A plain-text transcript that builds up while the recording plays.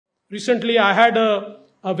Recently, I had a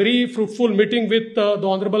very fruitful meeting with the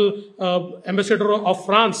Honorable Ambassador of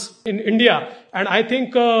France in India, and I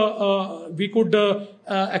think we could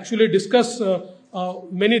actually discuss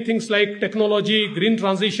many things like technology, green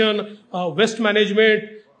transition, waste management,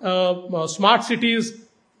 smart cities,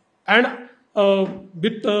 and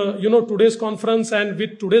with today's conference and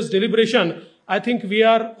with today's deliberation, I think we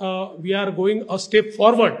are going a step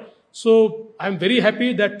forward. So I'm very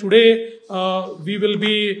happy that today we will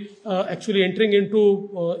be actually entering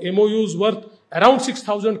into MOUs worth around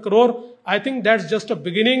 6,000 crore. I think that's just a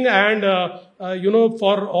beginning, and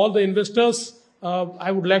for all the investors,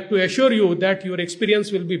 I would like to assure you that your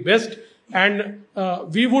experience will be best, and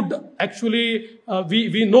we would actually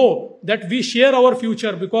we know that we share our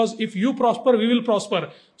future, because if you prosper, we will prosper.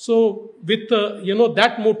 So with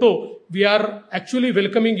that motto, we are actually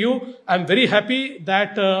welcoming you. I'm very happy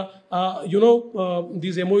that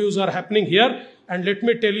these MOUs are happening here, and let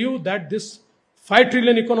me tell you that this 5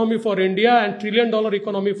 trillion economy for India and $1 trillion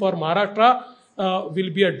economy for Maharashtra will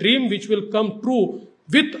be a dream which will come true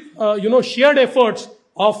with shared efforts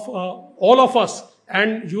of all of us,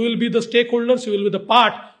 and you will be the stakeholders, you will be the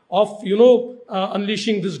part of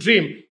unleashing this dream.